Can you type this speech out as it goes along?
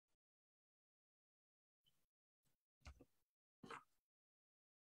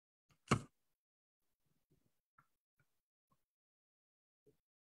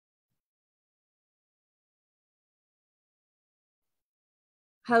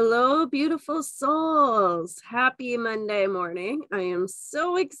Hello, beautiful souls. Happy Monday morning. I am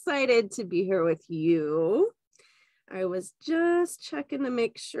so excited to be here with you. I was just checking to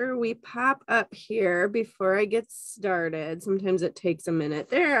make sure we pop up here before I get started. Sometimes it takes a minute.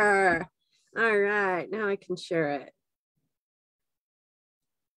 There. All right, now I can share it.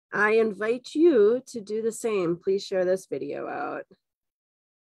 I invite you to do the same. Please share this video out.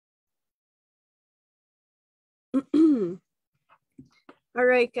 All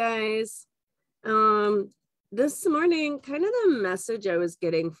right, guys. This morning, kind of the message I was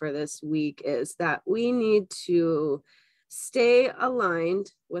getting for this week is that we need to stay aligned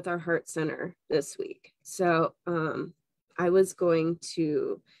with our heart center this week. So I was going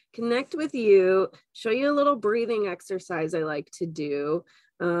to connect with you, show you a little breathing exercise I like to do.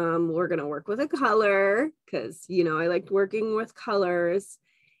 We're going to work with a color because, you know, I liked working with colors.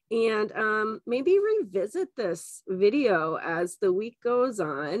 And maybe revisit this video as the week goes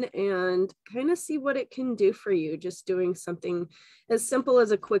on and kind of see what it can do for you, just doing something as simple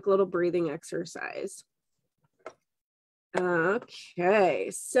as a quick little breathing exercise. Okay,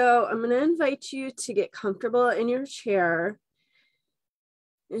 so I'm going to invite you to get comfortable in your chair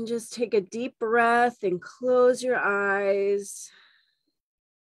and just take a deep breath and close your eyes.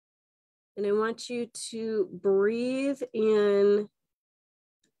 And I want you to breathe in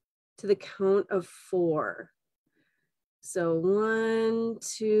to the count of 4. So 1,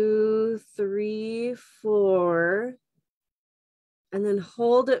 2, 3, 4, and then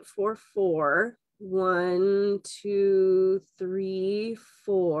hold it for 4. 1, 2, 3,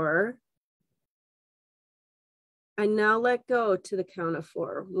 4. And now let go to the count of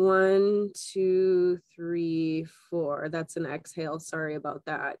 4. 1, 2, 3, 4. That's an exhale. Sorry about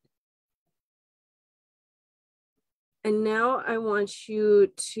that. And now I want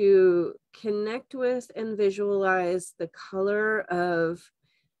you to connect with and visualize the color of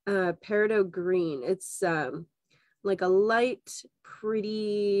peridot green. It's like a light,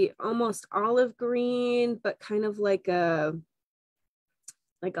 pretty, almost olive green, but kind of like a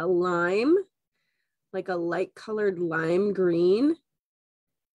lime, like a light colored lime green.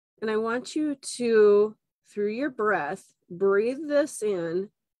 And I want you to, through your breath, breathe this in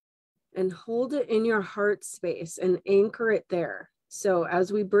and hold it in your heart space and anchor it there. So as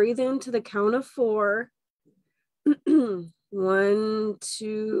we breathe into the count of 4, 1,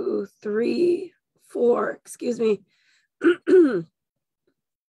 2, 3, 4, excuse me.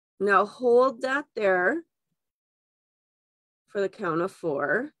 Now hold that there for the count of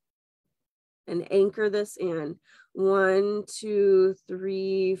 4 and anchor this in. 1, 2,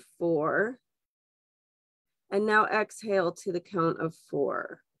 3, 4. And now exhale to the count of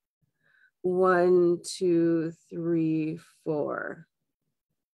 4. 1, 2, 3, 4.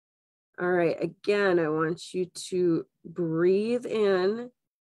 All right, again, I want you to breathe in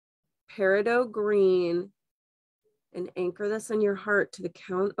peridot green and anchor this in your heart to the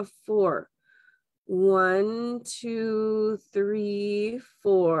count of 4. 1, 2, 3,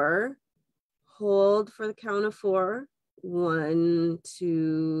 4. Hold for the count of 4. 1,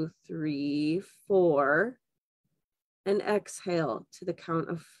 2, 3, 4. And exhale to the count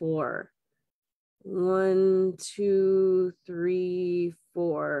of 4. 1, 2, 3,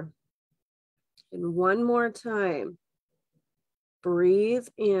 4. And one more time. Breathe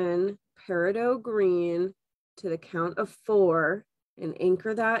in peridot green to the count of 4 and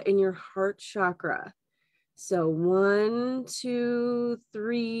anchor that in your heart chakra. So 1, 2,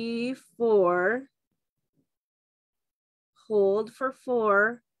 3, 4. Hold for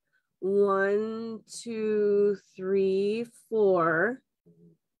 4. 1, 2, 3, 4.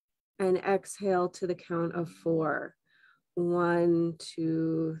 And exhale to the count of 4. 1,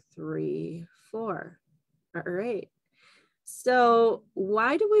 2, 3, 4. All right. So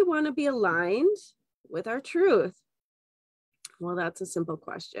why do we want to be aligned with our truth? Well, that's a simple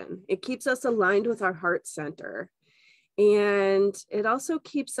question. It keeps us aligned with our heart center. And it also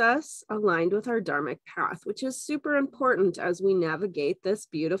keeps us aligned with our dharmic path, which is super important as we navigate this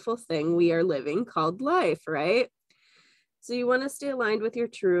beautiful thing we are living called life, right? So you want to stay aligned with your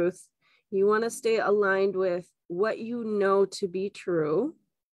truth. You want to stay aligned with what you know to be true.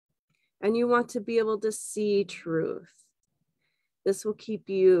 And you want to be able to see truth. This will keep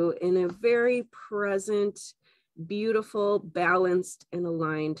you in a very present, beautiful, balanced, and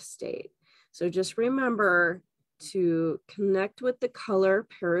aligned state. So just remember to connect with the color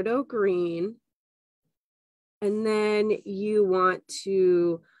peridot green. And then you want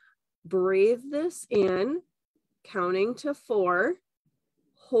to breathe this in, counting to 4.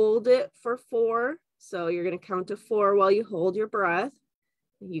 Hold it for 4. So you're going to count to 4 while you hold your breath.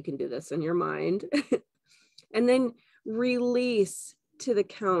 You can do this in your mind. And then release to the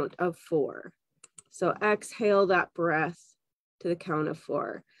count of 4. So exhale that breath to the count of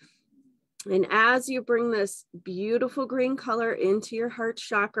 4. And as you bring this beautiful green color into your heart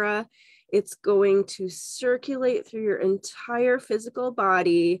chakra, it's going to circulate through your entire physical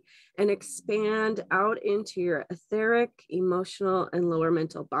body and expand out into your etheric, emotional, and lower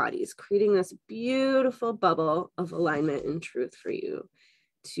mental bodies, creating this beautiful bubble of alignment and truth for you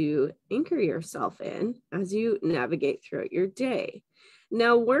to anchor yourself in as you navigate throughout your day.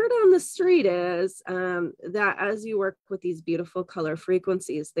 Now, word on the street is that as you work with these beautiful color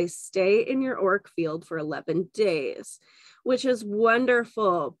frequencies, they stay in your auric field for 11 days, which is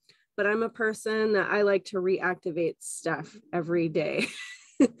wonderful. But I'm a person that I like to reactivate stuff every day.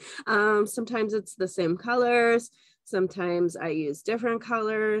 Sometimes it's the same colors. Sometimes I use different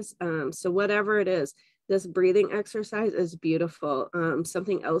colors. So whatever it is, this breathing exercise is beautiful.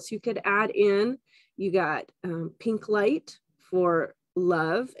 Something else you could add in, you got pink light for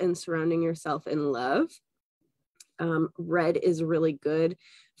love and surrounding yourself in love. Red is really good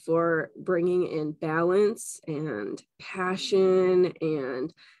for bringing in balance and passion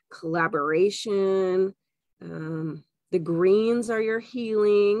and collaboration. The greens are your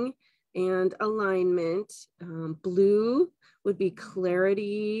healing and alignment. Blue would be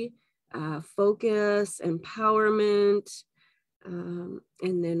clarity, focus, empowerment. And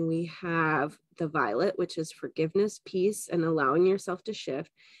then we have the violet, which is forgiveness, peace, and allowing yourself to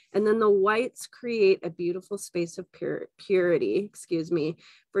shift. And then the whites create a beautiful space of purity,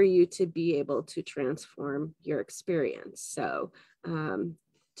 for you to be able to transform your experience. So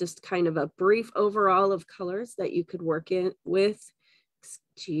just kind of a brief overall of colors that you could work in with,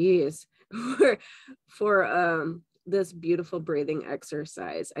 for this beautiful breathing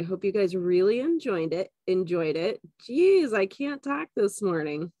exercise. I hope you guys really enjoyed it. Geez, I can't talk this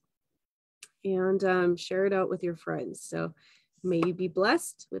morning. And share it out with your friends. So may you be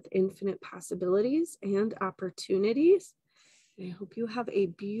blessed with infinite possibilities and opportunities. I hope you have a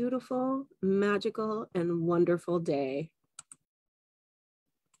beautiful, magical, and wonderful day.